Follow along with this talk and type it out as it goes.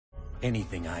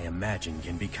Anything I imagine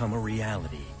can become a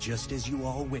reality, just as you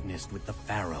all witnessed with the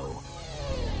Pharaoh.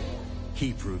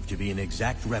 He proved to be an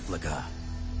exact replica,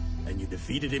 and you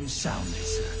defeated him soundly,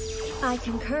 sir. I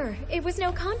concur. It was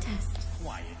no contest.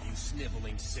 Quiet, you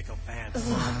sniveling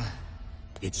sycophants.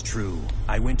 It's true.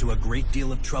 I went to a great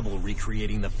deal of trouble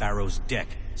recreating the Pharaoh's deck,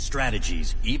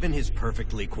 strategies, even his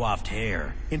perfectly coiffed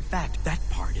hair. In fact, that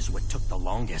part is what took the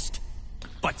longest.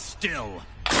 But still,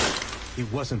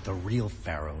 it wasn't the real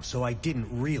Pharaoh, so I didn't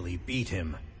really beat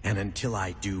him. And until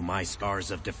I do, my scars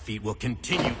of defeat will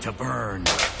continue to burn.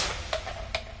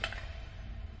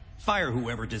 Fire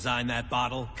whoever designed that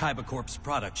bottle. Kaiba Corp's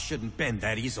products shouldn't bend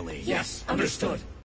that easily. Yes, understood.